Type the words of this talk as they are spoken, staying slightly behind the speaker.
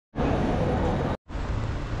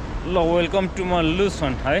ल welcome to म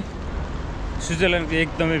Lucerne है स्विजरल्यान्डको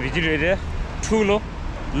एकदमै भिजिट एरिया ठुलो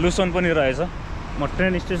लुसन पनि रहेछ। म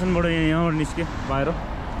ट्रेन स्टेसनबाट यहाँबाट निस्केँ बाहिर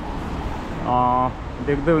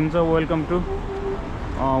देख्दै हुन्छ welcome to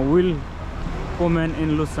will कोम्यान in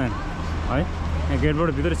Lucerne है। यहाँ गेटबाट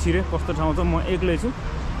भित्र छिरेँ कस्तो ठाउँ छ। म एक्लै छु,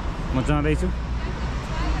 म जाँदैछु।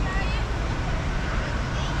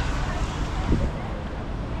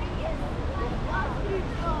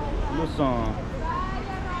 लुसन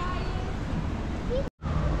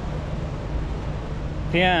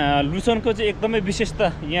त्यहाँ लुसनको चाहिँ एकदमै विशेषता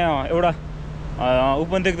यहाँ एउटा ऊ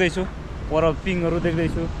पनि देख्दैछु, पर पिङहरू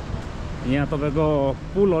देख्दैछु। यहाँ तपाईँको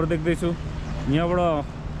पुलहरू देख्दैछु। यहाँबाट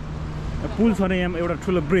पुल छ नि, यहाँ एउटा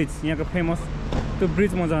ठुलो ब्रिज यहाँको फेमस, त्यो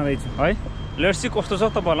ब्रिज म जाँदैछु है। लेट्स सी कस्तो छ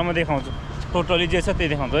तपाईँहरूलाई म देखाउँछु। टोटली जे छ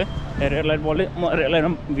त्यही देखाउँछु है। रेड लाइट बलले म रेड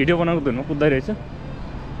लाइटमा भिडियो बनाएको धुनमा कुद्दै रहेछ।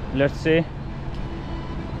 लेट्स से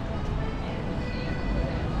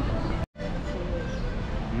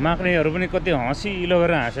माग्नेहरू पनि कति हँसिलो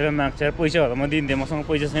गरेर हाँसेर माग्छ। पैसाहरू म दिन्थेँ, मसँग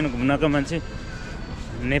पैसा छैन, घुम्नको मान्छे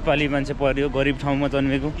नेपाली मान्छे पर्यो, गरिब ठाउँमा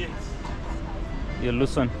जन्मेको। यो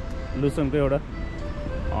लुसनको एउटा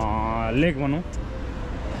लेक भनौँ।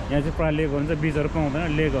 यहाँ चाहिँ प्रायः लेकहरू चाहिँ बिचहरू पाउँदैन,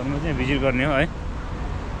 लेकहरूमा चाहिँ भिजिट गर्ने हो है।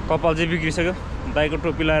 कपाल चाहिँ बिग्रिसक्यो, दाइको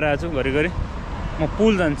टोपी लगाएर आएको छु घरिघरि। म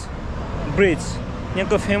पुल जान्छु, ब्रिज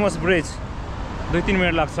यहाँको फेमस ब्रिज, 2-3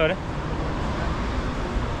 मिनट लाग्छ अरे।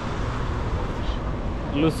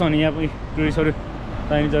 लुसन यहाँ पनि टुरिस्टहरू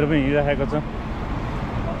चाइनिजहरू पनि हिँडिराखेको छ।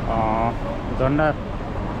 झन्डा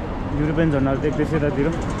युरोपियन झन्डाहरू देख्दैछ यतातिर।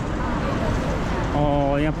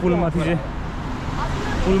 यहाँ पुलमाथि चाहिँ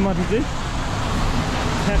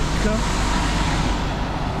ठ्याक्क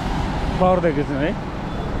पावर देखेको छु है।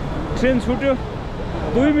 ट्रेन छुट्यो,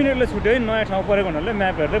 2 मिनटले छुट्यो है। नयाँ ठाउँ परेको हुनाले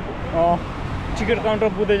म्याप हेर्दै टिकट काउन्टर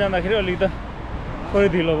पुग्दै जाँदाखेरि अलिक त थोरै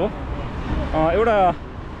ढिलो भयो। एउटा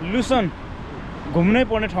लुसन घुम्नै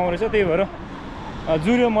पर्ने ठाउँ रहेछ, त्यही भएर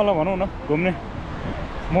जुर्यो मलाई भनौँ न। घुम्ने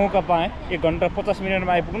मौका पाएँ, 1 घन्टा 50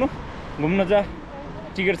 मिनटमा आइपुग्नु। घुम्न जा,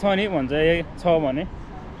 टिकट छ नि भन्छ, छ भने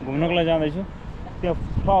घुम्नको लागि जाँदैछु। त्यहाँ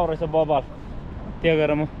ठाउँ रहेछ बबाल, त्यहाँ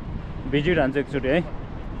गएर म भिजिट हान्छु एकचोटि है।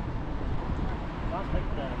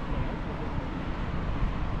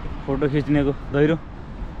 फोटो खिच्नेको दैरो।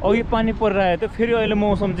 अघि पानी परिरहेको थियो, फेरि अहिले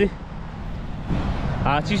मौसम चाहिँ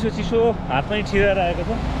चिसो हात पनि छिराएर आएको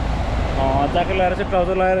छ। ज्याकेट लगाएर चाहिँ,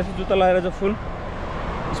 ट्राउजर लगाएर चाहिँ, जुत्ता लगाएर चाहिँ फुल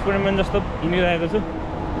स्पोर्टम्यान जस्तो हिँडिरहेको छु।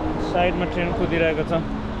 साइडमा ट्रेन कुदिरहेको छ।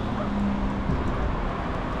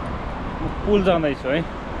 म पुल जाँदैछु है।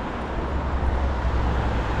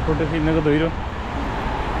 फोटो खिच्नेको धोइरो।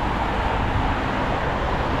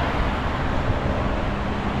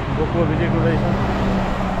 बोको भिजिट हुँदैछ।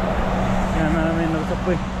 क्यामेराम्यानहरू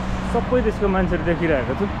सबै त्यसको मान्छेहरू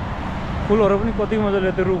देखिरहेको छु। फुलहरू पनि कति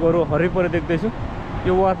मजाले, त्यो रुखहरू हरिपरि देख्दैछु।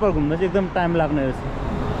 यो वारपार घुम्दा चाहिँ एकदम टाइम लाग्ने रहेछ।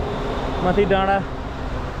 माथि डाँडा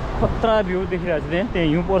खतरा भ्यू देखिरहेको छु। त्यहाँ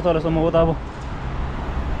हिउँ पर्छ होला सम्भवतः। अब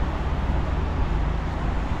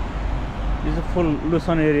यो चाहिँ फुल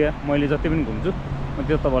लुसन एरिया। मैले जति पनि घुम्छु म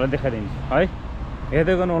त्यो तपाईँलाई देखाइदिन्छु है।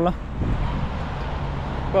 हेर्दै गर्नु होला।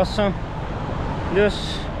 कसम जस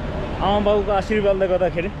आमा बाबुको आशीर्वादले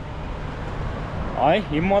गर्दाखेरि है,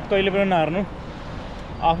 हिम्मत कहिले पनि नहार्नु,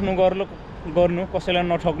 आफ्नो गर्नु, कसैलाई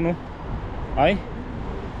नठग्नु है।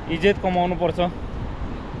 इज्जत कमाउनु पर्छ,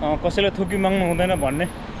 कसैलाई थुकी माग्नु हुँदैन भन्ने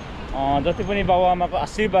जति पनि बाबुआमाको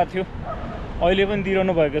आशीर्वाद थियो अहिले पनि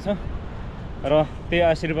दिइरहनु भएको छ। र त्यही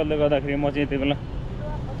आशीर्वादले गर्दाखेरि म चाहिँ यति बेला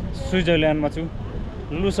स्विजरल्यान्डमा छु,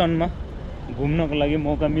 लुसनमा घुम्नको लागि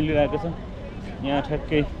मौका मिलिरहेको छ। यहाँ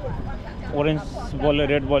ठ्याक्कै ओरेन्ज बल्यो,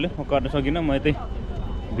 रेड बल्यो, म काट्न सकिनँ। म यतै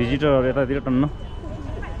भिजिटरहरू यतातिर टन्न।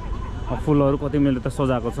 फुलहरू कति मैले त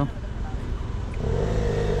सजाएको छ।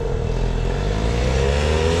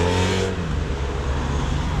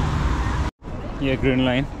 यहाँ ग्रिन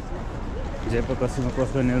लाइन जेब्रा क्रसिङमा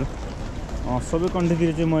क्रस गर्नेहरू सबै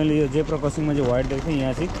कन्ट्रीतिर चाहिँ मैले यो जेब्रा क्रसिङमा चाहिँ व्हाइट देख्थेँ,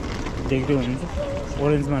 यहाँ चाहिँ देख्दै हुनुहुन्छ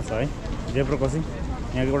ओरेन्जमा छ है जेब्रा क्रसिङ।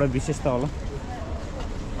 यहाँको एउटा विशेषता होला।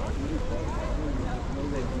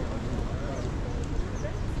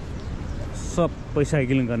 सबै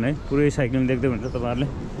साइक्लिङ गर्ने है, पुरै साइक्लिङ देख्दै हुन्छ तपाईँहरूले।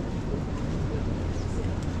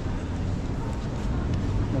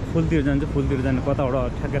 म फुलतिर जान्छु, फुलतिर जाने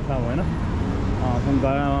कताबाट ठ्याक्कै थाहा भएन।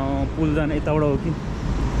 पुल जाने यताबाट हो कि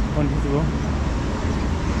कन्फ्युज भयो।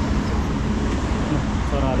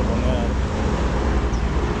 चराहरू भङ्गाहरू,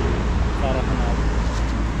 चारा खानाहरू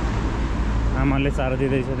आमाले चारा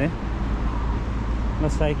दिँदैछ त्यहाँ। म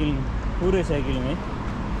साइक्लिङ, पुरै साइक्लिङ है।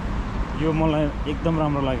 यो मलाई एकदम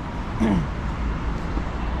राम्रो लाग्यो।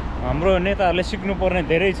 हाम्रो नेताहरूले सिक्नुपर्ने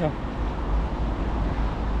धेरै छ।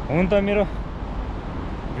 हुन त मेरो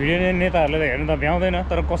भिडियो नेताहरूले त हेर्नु त भ्याउँदैन,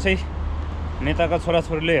 तर कसै नेताका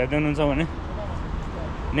छोराछोरीले हेर्दै हुनुहुन्छ भने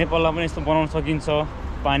नेपाललाई पनि यस्तो बनाउन सकिन्छ।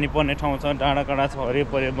 पानी पर्ने ठाउँ छ, डाँडा काँडा छ,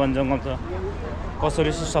 हरियो वन जङ्गल छ, कसरी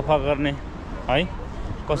चाहिँ सफा गर्ने है,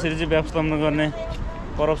 कसरी चाहिँ व्यवस्थापन गर्ने,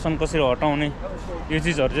 करप्सन कसरी हटाउने, यो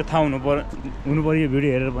चिजहरू चाहिँ थाहा हुनु पऱ्यो यो भिडियो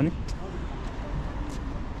हेरेर पनि।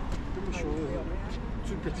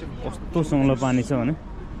 कस्तो सङ्लो पानी छ भने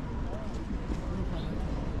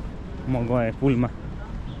म गएँ पुलमा,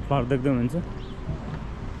 पार देख्दै हुनुहुन्छ,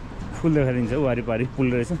 फुल देखाइदिन्छ वारिपारि पुल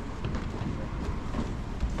रहेछ।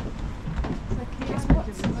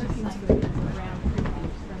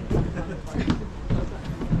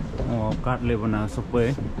 काठले बनाएको सबै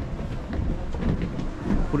है,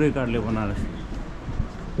 पुरै काठले बनाएर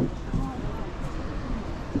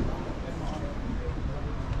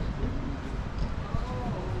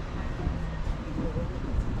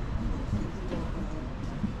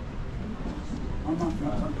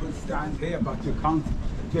stand here, but you can't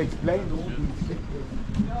to explain all these things.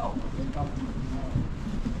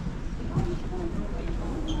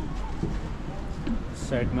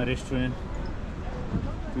 साइडमा रेस्टुरेन्ट,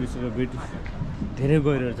 टुरिस्टको भेट धेरै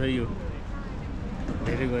गहिरो छ यो,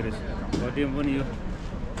 धेरै गहिरो छ। घटियामा पनि यो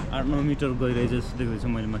 8-9 मिटर गहिरो जस्तो देखेको छु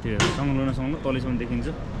मैले माथि हेरेर, सङ्लो न सङ्लो तलैसम्म देखिन्छ।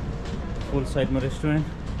 फुल साइडमा रेस्टुरेन्ट,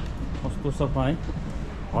 कस्तो सफा है।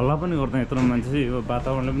 हल्ला पनि गर्दैन यत्रो मान्छे चाहिँ, यो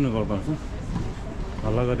वातावरणले पनि गर्दछ।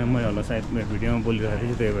 हल्ला गरेँ मैले, हल्ला सायद मेरो भिडियोमा बोलिरहेको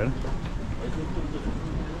थिएँ त्यही भएर।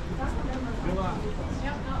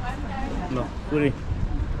 ल पुरै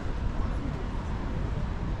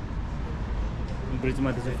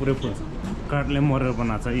ब्रिजमाथि चाहिँ पुरै फुल काठले मरेर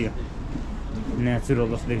बनाएको छ यो, नेचुरल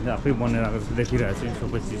जस्तो देखिन्छ, आफै बनेर आएको जस्तो देखिरहेको छ।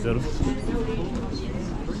 सबै चिजहरू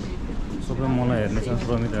सबै मलाई हेर्ने छ,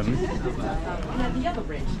 रमित हेर्ने।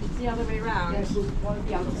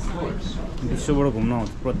 विश्वबाट घुम्न आउँछ,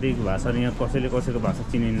 प्रत्येक भाषाले यहाँ कसैले कसैको भाषा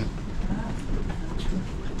चिनिन्न।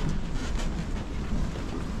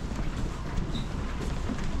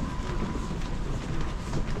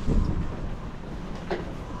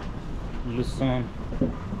 लुसन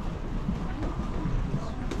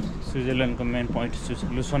स्विजरल्यान्डको मेन पोइन्ट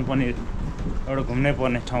लुसन पनि एउटा घुम्नै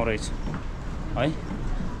पर्ने ठाउँ रहेछ है।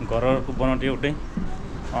 घरहरूको बनावट एउटै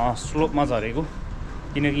स्लोपमा झरेको,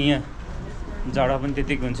 किनकि यहाँ जाडो पनि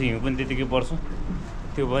त्यतिकै हुन्छ, हिउँ पनि त्यतिकै पर्छ।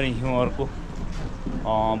 त्यो भएर हिउँहरूको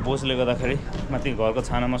बोझले गर्दाखेरि माथि घरको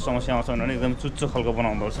छानामा समस्या आउँछ भने एकदम चुच्चो खालको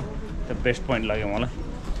बनाउनु पर्छ। त्यो बेस्ट पोइन्ट लाग्यो मलाई,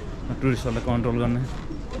 टुरिस्टहरूलाई कन्ट्रोल गर्ने।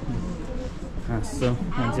 हाँस्छ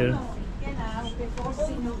मान्छेहरू।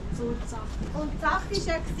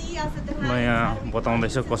 म यहाँ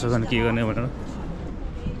बताउँदैछ कसो गर्ने के गर्ने भनेर।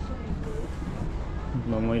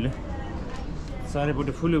 ल मैले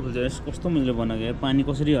चारैपट्टि फुल्यो फुल्छ, कस्तो मजाले बनाएको यार। पानी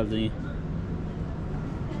कसरी हाल्छ यहाँ,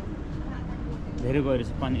 धेरै गइरहेछ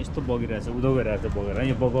पानी, यस्तो बगिरहेछ, उदो गइरहेछ बगेर।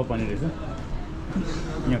 यहाँ बगुवा पानी रहेछ,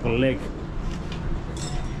 यहाँको लेक।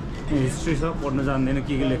 हिस्ट्री छ, पढ्न जान्दैन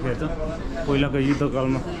के लेखेको छ। पहिलाको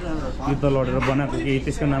युद्धकालमा युद्ध लडेर बनाएको केही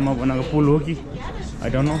त्यसको नाममा बनाएको पुल हो कि आई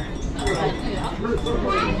डोन्ट नो।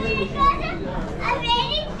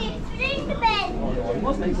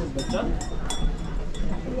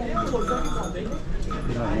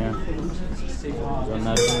 यहाँ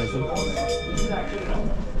झरनाहरू पनि रहेछ।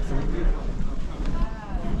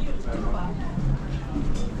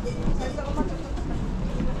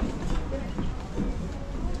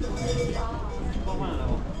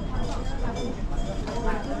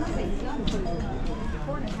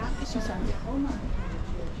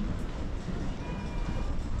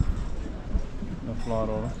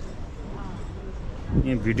 फ्लावरहरू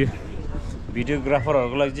यहाँ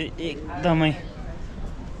भिडियोग्राफरहरूको लागि चाहिँ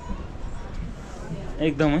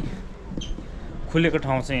एकदमै खुलेको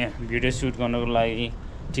ठाउँ छ। यहाँ भिडियो सुट गर्नको लागि,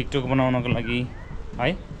 टिकटक बनाउनको लागि है,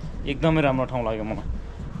 एकदमै राम्रो ठाउँ लाग्यो मलाई।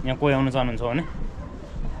 यहाँ कोही आउनु चाहनुहुन्छ भने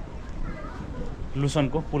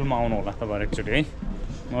लुसनको पुलमा आउनु होला तपाईँहरू एकचोटि है।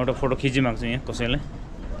 म एउटा फोटो खिचिमाग्छु छु यहाँ कसैले।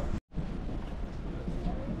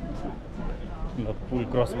 ल पुल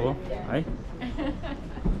क्रस भयो है,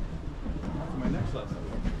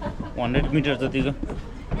 100 मिटर जतिको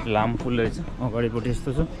लामो पुल रहेछ। अगाडिपट्टि यस्तो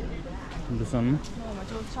छ लुसनमा।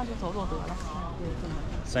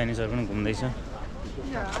 चाइनिजहरू पनि घुम्दैछ।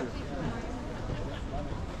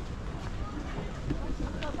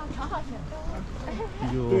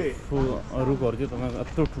 यो रुखहरू चाहिँ तपाईँको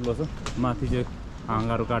यत्रो ठुलो छ, माथि चाहिँ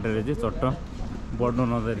हाँगाहरू काटेर चाहिँ चट्ट बढ्नु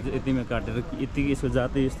नदिएर चाहिँ यतिमै काटेर, यतिकै यसको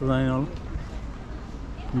जातै यस्तो छैन होला,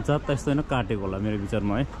 जात त यस्तो होइन, काटेको होला मेरो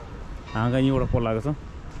विचारमा है। हाँगा यहीँबाट पलाएको छ।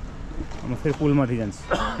 म फेरि पुलमाथि जान्छु।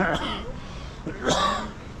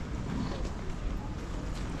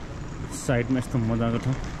 साइडमा यस्तो मजाको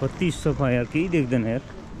ठाउँ, कति सफा यार, केही देख्दैन यार।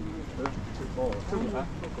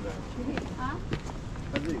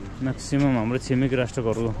 म्याक्सिमम हाम्रो छिमेकी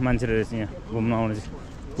राष्ट्रको मान्छेहरू रहेछ यहाँ घुम्न आउने चाहिँ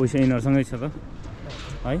पैसा यिनीहरूसँगै छ त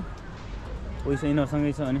है पैसा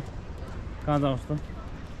यिनीहरूसँगै छ अनि कहाँ जाओस् त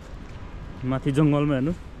माथि जङ्गलमा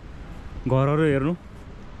हेर्नु घरहरू हेर्नु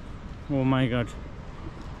ओ माई गॉड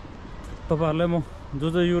तपाईहरुलाई म जो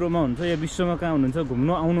युरोपमा हुन्छ या विश्वमा कहाँ हुनुहुन्छ घुम्न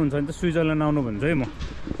आउनुहुन्छ भने त स्विजरल्यान्ड आउनु भन्छु है म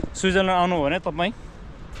स्विजरल्यान्ड आउनु भने तपाईँ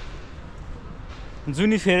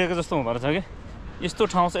जुनी फेरेको जस्तो हुँदो रहेछ कि यस्तो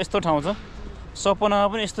ठाउँ छ यस्तो ठाउँ छ सपनामा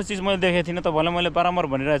पनि यस्तो चिज मैले देखेको थिइनँ तपाईँलाई मैले बारम्बार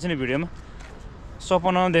भनिरहेको छु नि भिडियोमा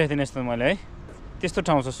सपनामा देखेको थिइनँ यस्तो मैले है त्यस्तो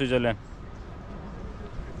ठाउँ छ स्विजरल्यान्ड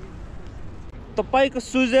तपाईको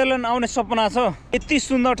स्विजरल्यान्ड आउने सपना छ यति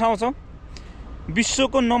सुन्दर ठाउँ छ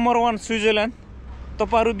विश्वको नम्बर 1 स्विजरल्यान्ड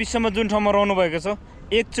तपाईहरु विश्वमा जुन ठाउँमा रहनु भएको छ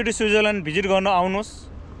एकचोटी स्विजरल्यान्ड भिजिट गर्न आउनुहोस्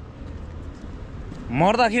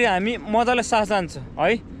मर्दाखेरि हामी मजाले सास जान्छ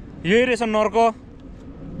है यही रहेछ नर्क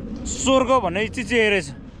स्वर्ग भन्ने चिज यही रहेछ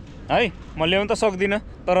है म ल्याउन त सक्दिनँ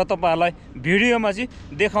तर तपाईहरुलाई भिडियोमा चाहिँ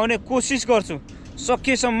देखाउने कोसिस गर्छु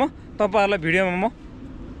सकेसम्म तपाईहरुलाई भिडियोमा म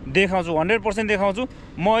देखाउँछु 100% देखाउँछु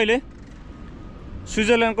म अहिले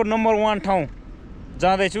स्विजरल्यान्डको नम्बर 1 ठाउँ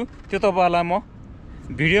जाँदैछु त्यो तपाईहरुलाई म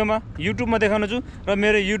भिडियोमा युट्युबमा देखाउनु छु र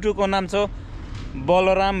मेरो युट्युबको नाम छ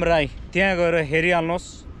बलराम राई त्यहाँ गएर हेरिहाल्नुहोस्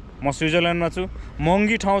म स्विजरल्यान्डमा छु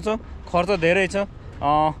महँगी ठाउँ छ खर्च धेरै छ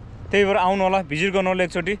त्यही भएर आउनु होला भिजिट गर्नु होला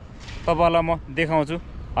एकचोटी तपाईहरुलाई म देखाउँछु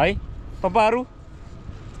है तपाईहरु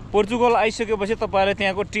पोर्चुगल आइसकेपछि तपाईहरुले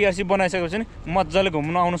त्यहाँको टिआरसी बनाइसकेपछि नि मज्जाले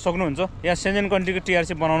घुम्न आउन सक्नुहुन्छ या सेन्जेन कन्ट्रीको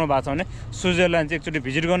टिआरसी बनाउनु भएको छ भने स्विजरल्यान्ड चाहिँ एकचोटी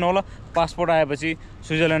भिजिट गर्नु होला पासपोर्ट आएपछि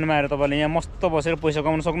स्विजरल्यान्डमा आएर तपाईले यहाँ मस्त बसेर पैसा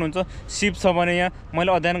कमाउन सक्नुहुन्छ सिप छ भने यहाँ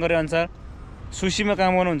मैले अध्ययन गरे अनुसार सुशीमा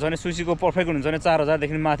काम गर्नुहुन्छ भने सुशीको पर्फेक्ट हुनुहुन्छ भने 4000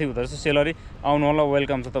 देखि माथि हुँदो रहेछ सेलरी आउनु होला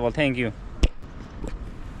वेलकम छ तपाईलाई थ्यांक यू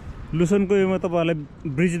लुसनको यो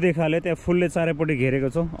तपाईहरुलाई ब्रिज देखाले त्यहाँ फुलले चारैपट्टि घेरेको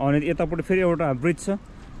छ अनि यतापट्टि फेरि एउटा ब्रिज छ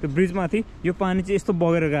त्यो ब्रिज माथि यो पानी चाहिँ यस्तो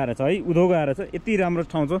बगेर गएर छ है उधौ गएर छ यति राम्रो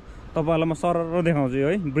ठाउँ छ तपाईहरुलाई म सरर देखाउँछु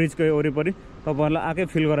है ब्रिजको वरिपरि तपाईहरुलाई आकै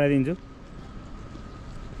फिल गराइदिन्छु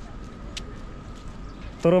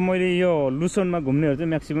तर मैले यो लुसनमा घुम्नेहरु चाहिँ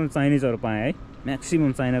म्याक्सिमम चाइनिजहरु पाएँ है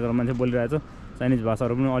म्याक्सिमम चाइनाको मान्छे बोलिरहेछ चाइनिज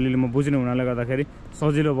भाषाहरु पनि अलिअलि म बुझ्ने हुनाले गर्दाखेरि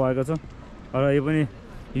सजिलो भएको छ र यो पनि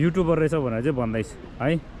युट्युबर रहेछ भनेर चाहिँ भन्दैछ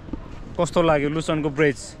है कस्तो लाग्यो लुसनको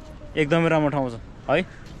ब्रिज एकदमै राम्रो ठाउँ छ है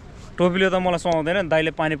टोपीले त मलाई सुहाउँदैन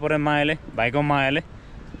दाइले पानी परे मायाले भाइको मायाले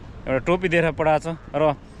एउटा टोपी दिएर पठाएको छ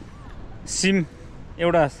र सिम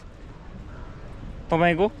एउटा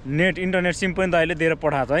तपाईको नेट इन्टरनेट सिम पनि दाइले दिएर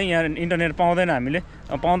पठाएको छ है यहाँ इन्टरनेट पाउँदैन हामीले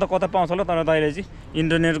पाउँदा कता पाउँछ होला तर दाइले चाहिँ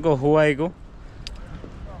इन्टरनेटको हुवाईको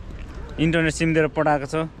इन्टरनेट सिम दिएर पठाएको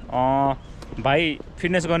छ भाइ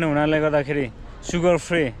फिटनेस गर्ने हुनाले गर्दाखेरि सुगर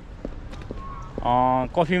फ्री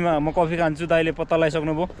कफीमा म कफी खान्छु दाइले पत्ता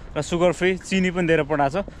लगाइसक्नुभयो र सुगर फ्री चिनी पनि दिएर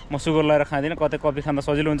पठाएको छ म सुगर लगाएर खाँदिनँ कतै कफी खाँदा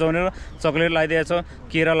सजिलो हुन्छ भनेर चक्लेट लगाइदिएको छ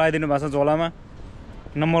केरा लगाइदिनु भएको छ झोलामा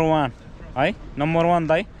नम्बर 1 है नम्बर 1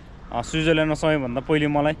 दाइ स्विजरल्यान्डमा सबैभन्दा पहिले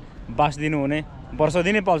मलाई बास दिनुहुने वर्ष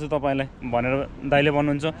दिनै पाउँछु तपाईलाई भनेर दाइले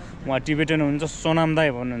भन्नुहुन्छ उहाँ टिबेटन हुनुहुन्छ सोनाम दाइ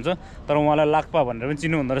भन्नुहुन्छ तर उहाँलाई लाक्पा भनेर पनि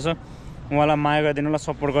चिन्नु हुँदो रहेछ उहाँलाई माया गरिदिनु होला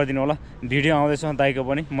सपोर्ट गरिदिनु होला भिडियो आउँदैछ दाइको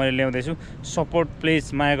पनि मैले ल्याउँदैछु सपोर्ट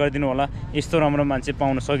प्लिज माया गरिदिनु होला यस्तो राम्रो मान्छे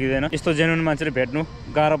पाउन सकिँदैन यस्तो जेन्युन मान्छेले भेट्नु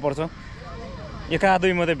गाह्रो पर्छ एका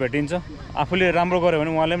दुई मात्रै भेटिन्छ आफूले राम्रो गर्यो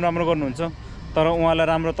भने उहाँले पनि राम्रो गर्नुहुन्छ तर उहाँलाई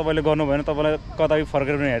राम्रो तपाईले गर्नु भएन तपाईलाई कतै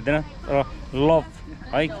फर्केर पनि हेर्दैन र लभ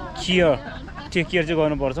है केयर टेक केयर चाहिँ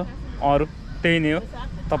गर्नुपर्छ अरु त्यही नै हो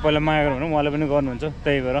तपाईलाई माया गर्नु भने उहाँले पनि गर्नुहुन्छ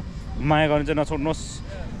त्यही भएर माया गर्नु चाहिँ नछोड्नुहोस्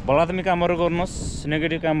भलात्मी कामहरु गर्नुहोस्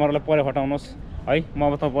नेगेटिभ कामहरुलाई परे हटाउनुहोस् है म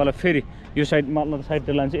अब तपाईलाई फेरि यो साइड माथि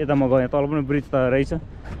साइडतिर लान्छु यता म गएँ तल पनि ब्रिज त रहेछ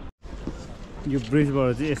यो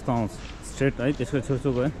ब्रिजबाट चाहिँ यस्तो आउँछ स्ट्रेट है त्यसको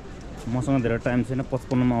छेउछेउ गएँ मसँग धेरै टाइम छैन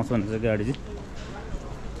 55 मा आउँछ भने चाहिँ गाडी चाहिँ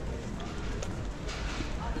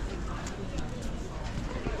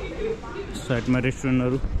साइडमा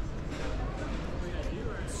रेस्टुरेन्टहरु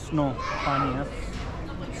स्नो पानी यहाँ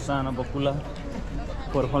सानो बकुला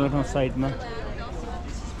पर्फल ठाउँ साइडमा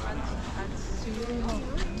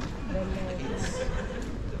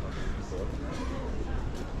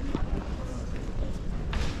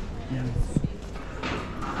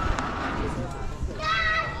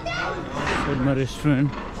साइडमा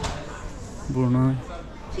रेस्टुरेन्ट बुर्ना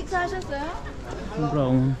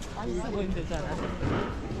ब्राउन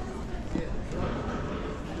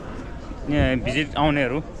यहाँ भिजिट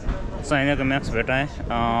आउनेहरू चाइनाको म्याक्स भेटाएँ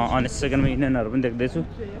अनि सेकेन्डमा इन्डियनहरू पनि देख्दैछु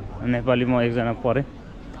नेपाली म एकजना परेँ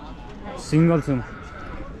सिङ्गल छु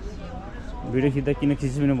भिडियो खिच्दा किन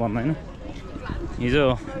खिच्छु पनि भन्दैन हिजो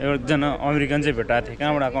एकजना अमेरिकन चाहिँ भेटाएको थिएँ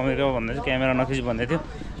कहाँबाट आएको अमेरिका भन्दै चाहिँ क्यामेरा नखिच भन्दै थियो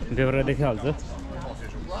बेहोरा देखिहाल्छ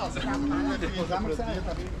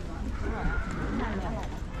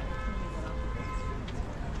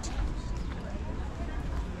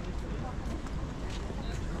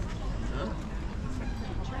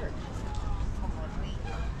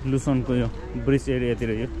लुसनको यो ब्रिज एरियातिर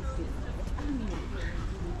यो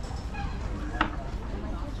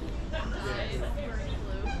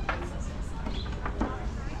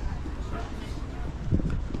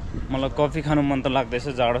मलाई कफी खानु मन त लाग्दैछ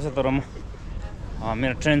जाडो छ तर म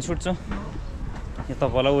मेरो ट्रेन सुट छ यो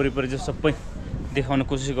तपाईलाई वरिपरि चाहिँ सबै देखाउने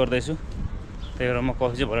कोसिस गर्दैछु त्यही भएर म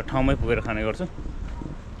कफी चाहिँ भरे ठाउँमै पुगेर खाने गर्छु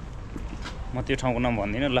म त्यो ठाउँको नाम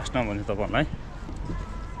भन्दिनँ लास्टमा भन्छु तपाईहरुलाई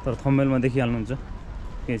तर थम्बनेलमा देखिहाल्नुहुन्छ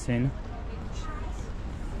केही छैन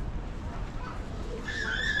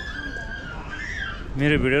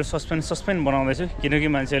मेरो भिडियो सस्पेन्स बनाउँदैछु किनकि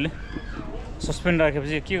मान्छेले सस्पेन्ड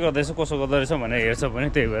राखेपछि के गर्दैछ कसो गर्दैछ भनेर हेर्छ भने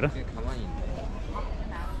त्यही भएर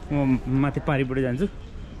म माथि पारिपट्टि जान्छु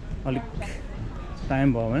अलिक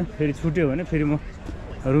टाइम भयो भने फेरि छुट्यो भने फेरि म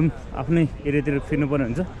रुम आफ्नै एरियातिर फिर्नुपर्ने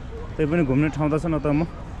हुन्छ त्यही पनि घुम्ने ठाउँ त छ न त म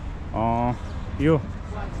यो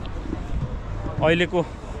अहिलेको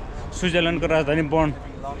स्विजरल्यान्डको राजधानी बर्न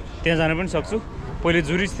त्यहाँ जान पनि सक्छु पहिले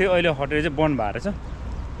जुरिच थियो अहिले हटेर चाहिँ बर्न भएर छ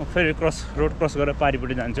म फेरि रोड क्रस गरेर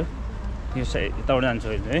पारिपट्टि जान्छु यो साइड यताबाट जान्छु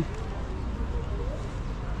अहिले है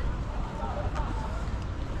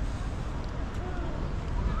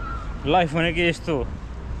लाइफ भनेको यस्तो हो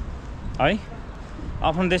है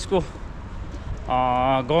आफ्नो देशको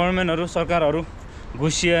गभर्नमेन्टहरू सरकारहरू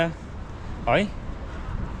घुसिया है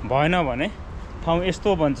भएन भने ठाउँ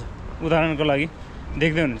यस्तो बन्छ उदाहरणको लागि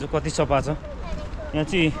देख्दै हुनुहुन्छ कति सफा छ यहाँ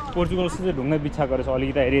चाहिँ पोर्चुगलको चाहिँ ढुङ्गा बिछाएको रहेछ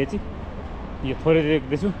अलिकति एरिया चाहिँ यो थोरै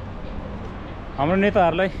देख्दैछु हाम्रो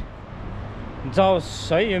नेताहरूलाई जाओस्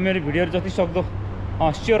है यो मेरो भिडियोहरू जति सक्दो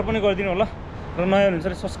सेयर पनि गरिदिनु होला र नयाँ हुनुहुन्छ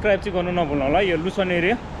भने सब्सक्राइब चाहिँ गर्नु नभुल्नु होला यो लुसन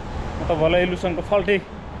एरिया म तपाईँलाई लुसनको फाल्टै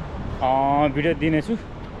भिडियो दिनेछु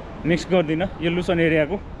मिक्स गर्दिनँ यो लुसन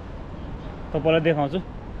एरियाको तपाईँलाई देखाउँछु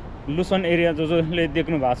लुसन एरिया जसले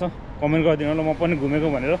देख्नु भएको छ कमेन्ट गरिदिनु होला म पनि घुमेको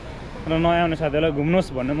भनेर र नयाँ आउने साथीहरूलाई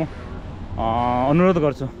घुम्नुहोस् भन्ने म अनुरोध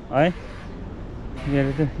गर्छु है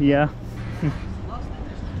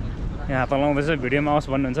यहाँ त लाउँदैछ भिडियोमा आओस्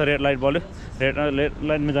भन्नुहुन्छ रेड लाइट बल्यो रेड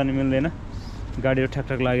लाइटमा जानु मिल्दैन गाडीहरू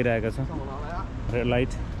ठ्याकठ्याक लागिरहेको छ रेड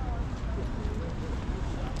लाइट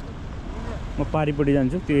म पारिपट्टि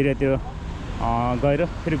जान्छु त्यो एरियातिर गएर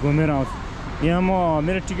फेरि घुमेर आउँछु यहाँ म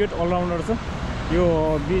मेरो टिकट अलराउन्डर छ यो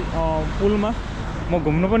पुलमा म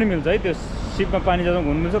घुम्नु पनि मिल्छ है त्यो सिपमा पानी जाँदा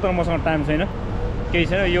घुम्नु मिल्छ तर मसँग टाइम छैन केही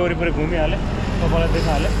छैन यो वरिपरि घुमिहालेँ तपाईँलाई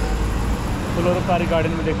देखाइहालेँ फुलहरू पारि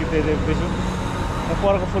गार्डनमा देख्दैछु म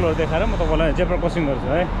परको फुलहरू देखाएर म तपाईँलाई जेब्रा क्रसिङ गर्छु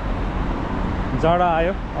है जाडो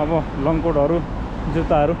आयो अब लङकोटहरू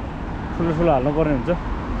जुत्ताहरू ठुलो हाल्नुपर्ने हुन्छ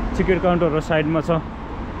टिकट काउन्टरहरू साइडमा छ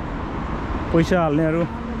पैसा हाल्नेहरू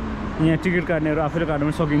यहाँ टिकट काट्नेहरू आफैले काट्नु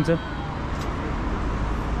पनि सकिन्छ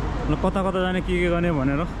ल कता जाने के गर्ने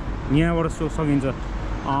भनेर यहाँबाट सकिन्छ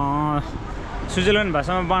स्विजरल्यान्ड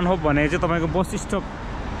भाषामा बानहोप भने चाहिँ तपाईँको बस स्टप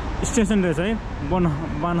स्टेसन रहेछ है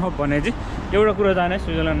बानहोप भने चाहिँ एउटा कुरा जाने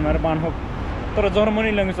स्विजरल्यान्डमा बानहोप तर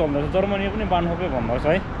जर्मनी ल्याङ्ग्वेज चल्दैछ जर्मनी पनि बानहोपै भन्नुपर्छ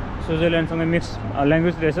है स्विजरल्यान्डसँग मिक्स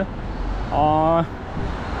ल्याङ्ग्वेज रहेछ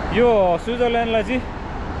यो स्विजरल्यान्डलाई चाहिँ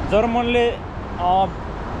जर्मनले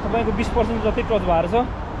तपाईँको 20% जति टच भएको छ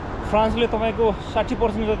फ्रान्सले तपाईँको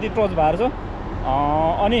 60% जति टच भएको छ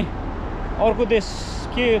अनि अर्को देश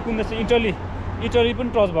कुन देश इटली पनि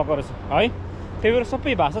टच भएको रहेछ है त्यही भएर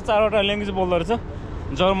सबै भाषा 4वटा ल्याङ्ग्वेज बोल्दो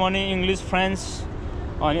रहेछ जर्मनी इङ्ग्लिस फ्रान्स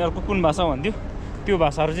अनि अर्को कुन भाषा भन्थ्यो त्यो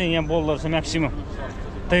भाषाहरू चाहिँ यहाँ बोल्दो रहेछ म्याक्सिमम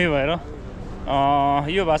त्यही भएर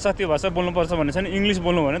यो भाषा त्यो भाषा बोल्नुपर्छ भन्ने छैन इङ्ग्लिस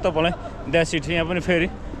बोल्नु भने तपाईँलाई द्याट इट यहाँ पनि फेरि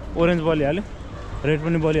ओरेन्ज बलिहाल्यो रेड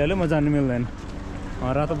पनि बलिहाल्यो म जानु मिल्दैन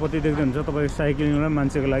रातो बत्ती देख्दै हुन्छ तपाईँको साइक्लिङ र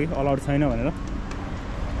मान्छेको लागि अलाउड छैन भनेर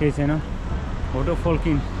केही छैन होटो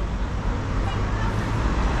फोल्किन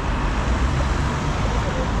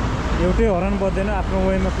एउटै हर्न बज्दैन आफ्नो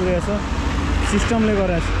वेमा कुदेको छ सिस्टमले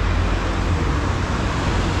गरेको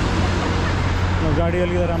छ गाडी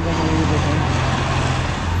अलिकति राम्रो देखाएँ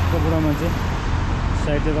बुढा मान्छे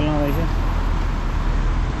side table लाउँदैछ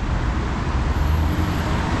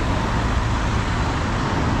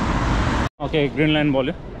okay green line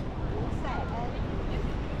बोल्यो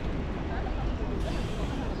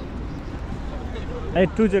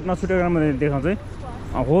टु जेट नछुटेको म देखाउँछु है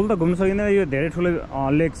होल त घुम्नु सकिँदैन यो धेरै ठुलो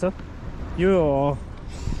लेक छ यो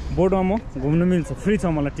बोर्डमा म घुम्नु मिल्छ फ्री छ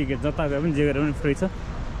मलाई टिकट जता गए पनि जे गरे पनि फ्री छ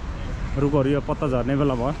रुखहरू यो पत्ता झर्ने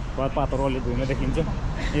बेला भयो पातहरू अलिक घुम्न देखिन्छ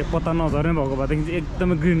यो पत्ता नझर्ने भएको भएदेखि चाहिँ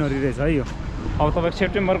एकदमै ग्रिनरी रहेछ है यो अब तपाईँको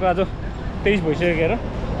सेप्टेम्बरको आज 23 भइसकेर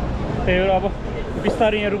त्यही भएर अब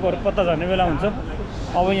बिस्तारै यहाँ रुखहरू पत्ता झर्ने बेला हुन्छ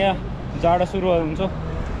अब यहाँ जाडो सुरु हुन्छ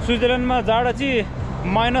स्विजरल्यान्डमा जाडो चाहिँ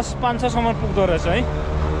 -5-6 सम्म पुग्दो रहेछ है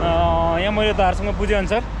यहाँ मैले दाहरूसँग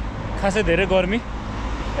बुझेअनुसार खासै धेरै गर्मी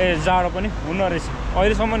जाडो पनि हुन रहेछ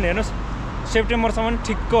अहिलेसम्म हेर्नुहोस् सेप्टेम्बरसम्म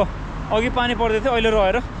ठिक्क अघि पानी पर्दै थियो अहिले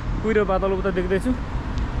रहेर कुहिरो बादल उता देख्दैछु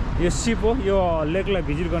यो सिप हो यो लेकलाई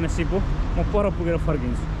भिजिट गर्ने सिप हो म पर पुगेर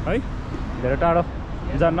फर्किन्छु है धेरै टाढो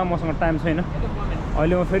जान्न मसँग टाइम छैन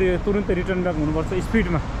अहिले म फेरि तुरुन्तै रिटर्न ब्याक हुनुपर्छ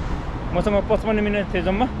स्पिडमा मसँग 55 मिनट थियो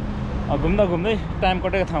जम्मा घुम्दा घुम्दै टाइम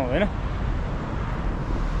कटेको ठाउँ होइन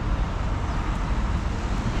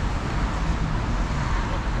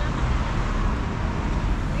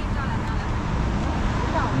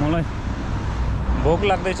मलाई भोक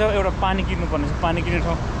लाग्दैछ एउटा पानी किन्नुपर्ने छ पानी किन्ने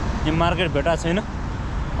ठाउँ यहाँ मार्केट भेटा छैन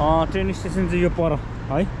ट्रेन स्टेसन चाहिँ यो पर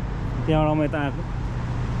है त्यहाँबाट म यता आएको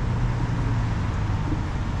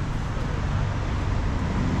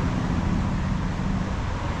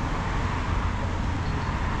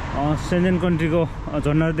सेन्जन कन्ट्रीको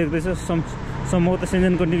झन्डाहरू देख्दैछ सम्भवतः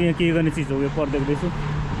सेन्जन कन्ट्रीको यहाँ के गर्ने चिज हो यो पर देख्दैछु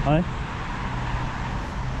है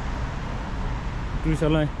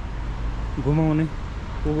टुरिस्टहरूलाई घुमाउने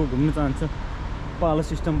को घुम्न चाहन्छ पालो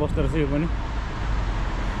सिस्टम बस्दो रहेछ यो पनि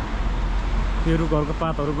यो रुखहरूको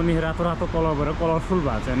पातहरू पनि रातो रातो कलर भएर कलरफुल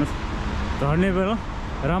भएको छ हेर्नुहोस् झर्ने बेला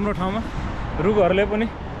राम्रो ठाउँमा रुखहरूले पनि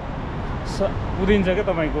उदिन्छ क्या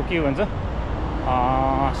तपाईँको के भन्छ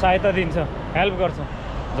सहायता दिन्छ हेल्प गर्छ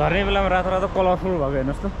झर्ने बेलामा रातो रातो कलरफुल भएको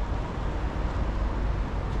हेर्नुहोस् त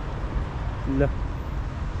ल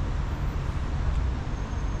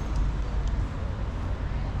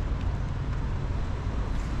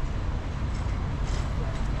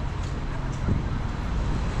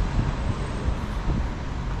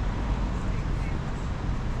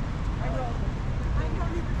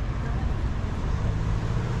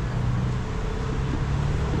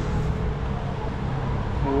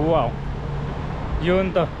वाउ यो हो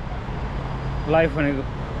नि त लाइफ भनेको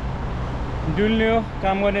डुल्ने हो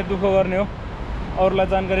काम गर्ने दुःख गर्ने हो अरूलाई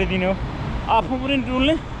जानकारी दिने हो आफू पनि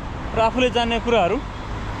डुल्ने र आफूले जान्ने कुराहरू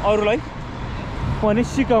अरूलाई पनि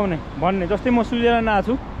सिकाउने भन्ने जस्तै म स्विजरल्यान्ड आएको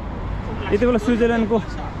छु यति बेला स्विजरल्यान्डको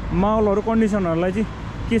माहौलहरू कन्डिसनहरूलाई चाहिँ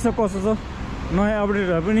के छ कसो छ नयाँ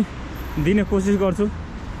अपडेटहरू पनि दिने कोसिस गर्छु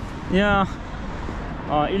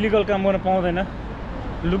यहाँ इलिगल काम गर्न पाउँदैन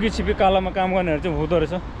लुकी छिपी कालोमा काम गर्नेहरू चाहिँ हुँदो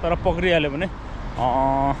रहेछ तर पक्रिहाल्यो भने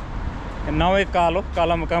नावै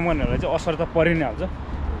कालोमा काम गर्नेहरूलाई चाहिँ असर त परि नै हाल्छ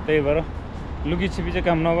त्यही भएर लुकी छिपी चाहिँ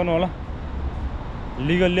काम नगर्नु होला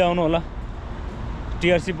लिगल्ली आउनु होला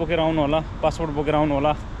टिआरसी बोकेर आउनु होला पासपोर्ट बोकेर आउनु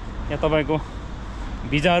होला यहाँ तपाईँको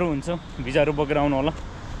भिजाहरू हुन्छ भिजाहरू बोकेर आउनु होला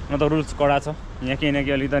न त रुल्स कडा छ यहाँ केही न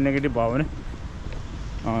केही अलिकति नेगेटिभ भयो भने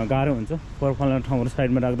गाह्रो हुन्छ फोहोर फाल्ने ठाउँहरू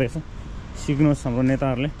साइडमा राख्दैछ सिक्नुहोस् हाम्रो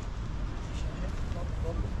नेताहरूले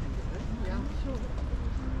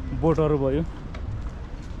बोटहरू भयो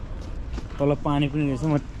तल पानी पनि रहेछ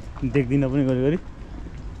म देख्दिनँ पनि घरिघरि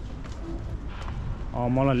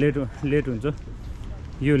मलाई लेट हुन्छ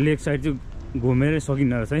यो लेक साइड चाहिँ घुमेरै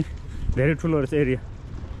सकिन्न रहेछ है धेरै ठुलो रहेछ एरिया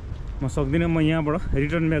म सक्दिनँ म यहाँबाट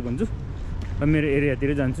रिटर्न ब्याक हुन्छु र मेरो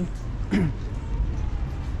एरियातिर जान्छु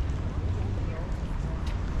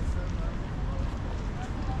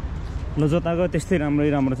ल जता गयो त्यस्तै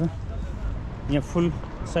राम्रो छ यहाँ फुल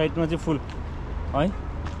साइडमा चाहिँ फुल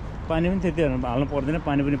है पानी पनि त्यति हाल्नु पर्दैन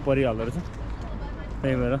पानी पनि परिहाल्दो रहेछ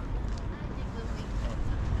त्यही भएर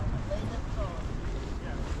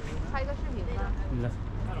ल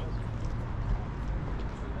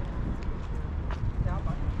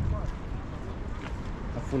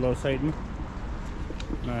फुलहरू साइडमा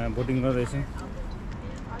बोटिङ गर्दैछ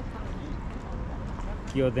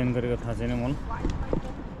के अध्ययन गरेको थाहा छैन मलाई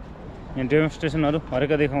यहाँ डेमोन्स्ट्रेसनहरू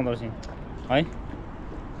हरेका देखाउँदो रहेछ है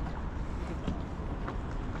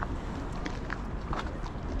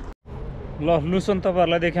ल लुसन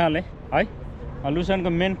तपाईँहरूलाई देखाइहालेँ है लुसनको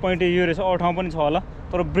मेन पोइन्ट यो रहेछ अरू ठाउँ पनि छ होला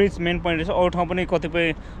तर ब्रिज मेन पोइन्ट रहेछ अरू ठाउँ पनि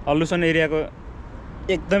कतिपय लुसन एरियाको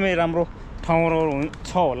एकदमै राम्रो ठाउँहरू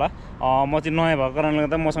छ होला म चाहिँ नयाँ भएको कारणले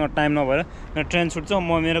गर्दा मसँग टाइम नभएर ट्रेन छुट्छ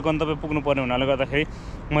म मेरो गन्तव्य पुग्नु पर्ने हुनाले गर्दाखेरि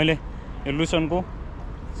मैले यो लुसनको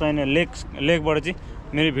चाहिने लेकबाट चाहिँ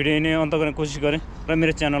मेरो भिडियो नै अन्त गर्ने कोसिस गरेँ र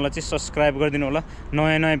मेरो च्यानललाई चाहिँ सब्सक्राइब गरिदिनु होला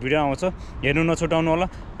नयाँ भिडियो आउँछ हेर्नु नछुटाउनु होला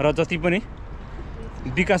र जति पनि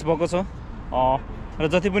विकास भएको छ र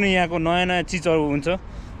जति पनि यहाँको नयाँ चिजहरू हुन्छ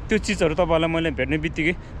त्यो चिजहरू तपाईँहरूलाई मैले भेट्ने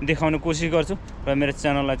बित्तिकै देखाउने कोसिस गर्छु र मेरो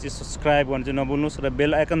च्यानललाई चाहिँ सब्सक्राइब गर्नु चाहिँ नभुल्नुहोस् र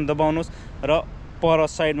बेल आइकन दबाउनुहोस् र पर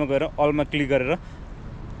साइडमा गएर अलमा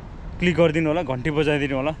क्लिक गरिदिनु होला घन्टी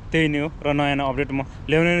बजाइदिनु होला त्यही नै हो र नयाँ अपडेट म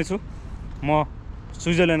ल्याउने नै छु म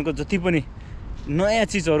स्विजरल्यान्डको जति पनि नयाँ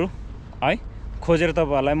चिजहरू है खोजेर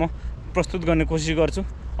तपाईँहरूलाई म प्रस्तुत गर्ने कोसिस गर्छु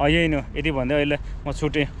यही नै हो यति भन्दै अहिले म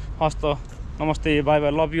छुटेँ हस्त नमस्ते by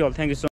by love you all thank you so